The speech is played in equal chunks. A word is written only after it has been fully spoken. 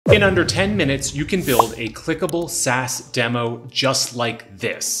In under 10 minutes, you can build a clickable SaaS demo just like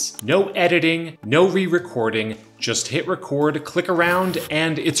this. No editing, no re-recording, just hit record, click around,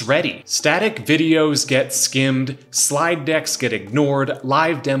 and it's ready. Static videos get skimmed, slide decks get ignored,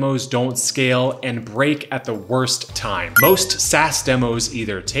 live demos don't scale, and break at the worst time. Most SaaS demos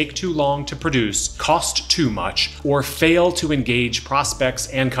either take too long to produce, cost too much, or fail to engage prospects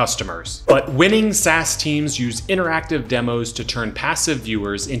and customers. But winning SaaS teams use interactive demos to turn passive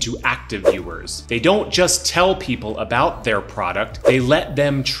viewers into active viewers. They don't just tell people about their product, they let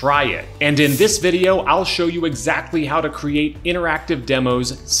them try it. And in this video, I'll show you exactly how to create interactive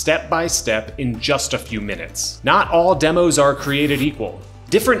demos step by step in just a few minutes. Not all demos are created equal.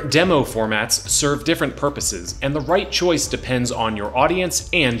 Different demo formats serve different purposes, and the right choice depends on your audience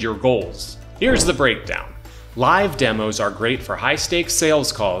and your goals. Here's the breakdown. Live demos are great for high-stakes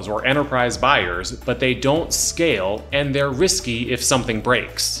sales calls or enterprise buyers, but they don't scale and they're risky if something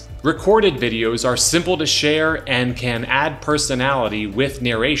breaks. Recorded videos are simple to share and can add personality with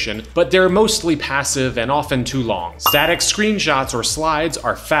narration, but they're mostly passive and often too long. Static screenshots or slides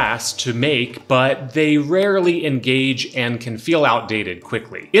are fast to make, but they rarely engage and can feel outdated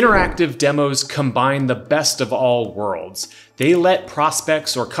quickly. Interactive demos combine the best of all worlds. They let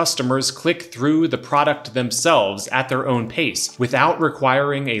prospects or customers click through the product themselves at their own pace without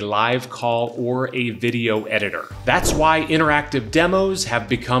requiring a live call or a video editor. That's why interactive demos have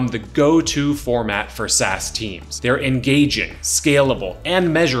become the go-to format for SaaS teams. They're engaging, scalable,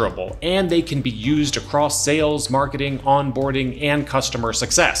 and measurable, and they can be used across sales, marketing, onboarding, and customer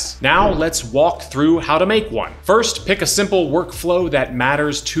success. Now let's walk through how to make one. First, pick a simple workflow that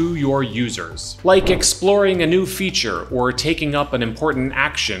matters to your users, like exploring a new feature or taking up an important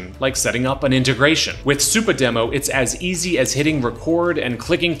action, like setting up an integration. With Supademo, it's as easy as hitting record and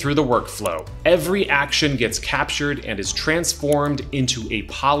clicking through the workflow. Every action gets captured and is transformed into a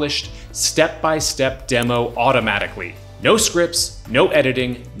polished, step-by-step demo automatically. No scripts, no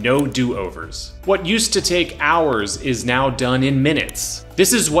editing, no do-overs. What used to take hours is now done in minutes.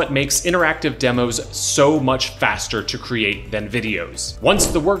 This is what makes interactive demos so much faster to create than videos. Once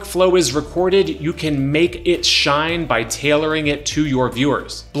the workflow is recorded, you can make it shine by tailoring it to your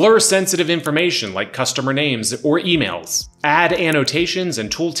viewers. Blur sensitive information like customer names or emails. Add annotations and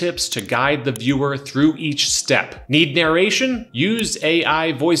tooltips to guide the viewer through each step. Need narration? Use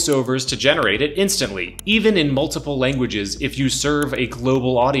AI voiceovers to generate it instantly, even in multiple languages if you serve a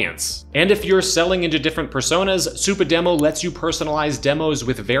global audience. And if you're selling into different personas, Supademo lets you personalize demos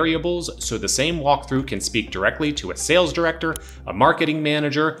with variables so the same walkthrough can speak directly to a sales director, a marketing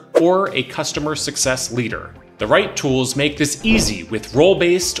manager, or a customer success leader. The right tools make this easy with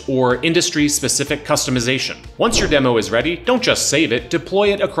role-based or industry-specific customization. Once your demo is ready, don't just save it,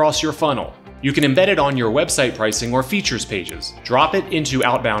 deploy it across your funnel. You can embed it on your website pricing or features pages, drop it into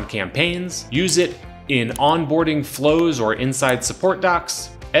outbound campaigns, use it in onboarding flows or inside support docs.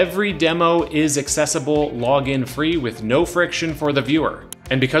 Every demo is accessible, login free with no friction for the viewer.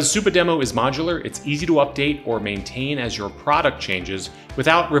 And because Supademo is modular, it's easy to update or maintain as your product changes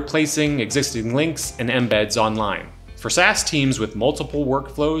without replacing existing links and embeds online. For SaaS teams with multiple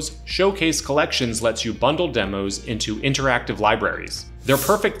workflows, Showcase Collections lets you bundle demos into interactive libraries. They're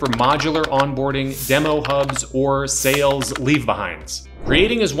perfect for modular onboarding, demo hubs, or sales leave-behinds.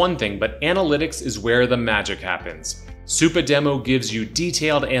 Creating is one thing, but analytics is where the magic happens. Supademo gives you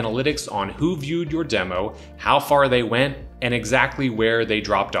detailed analytics on who viewed your demo, how far they went, and exactly where they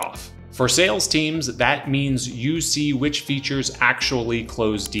dropped off. For sales teams, that means you see which features actually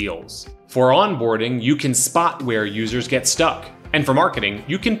close deals. For onboarding, you can spot where users get stuck. And for marketing,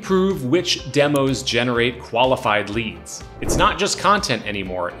 you can prove which demos generate qualified leads. It's not just content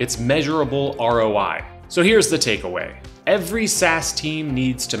anymore, it's measurable ROI. So here's the takeaway. Every SaaS team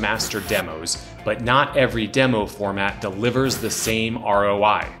needs to master demos, but not every demo format delivers the same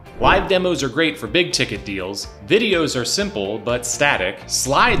ROI. Live demos are great for big ticket deals, videos are simple but static,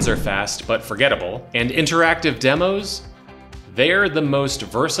 slides are fast but forgettable, and interactive demos? They're the most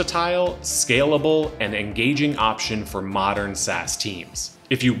versatile, scalable, and engaging option for modern SaaS teams.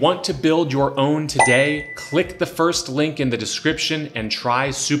 If you want to build your own today, click the first link in the description and try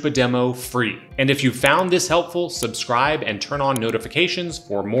Supademo free. And if you found this helpful, subscribe and turn on notifications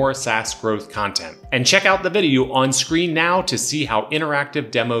for more SaaS growth content. And check out the video on screen now to see how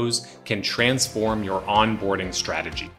interactive demos can transform your onboarding strategy.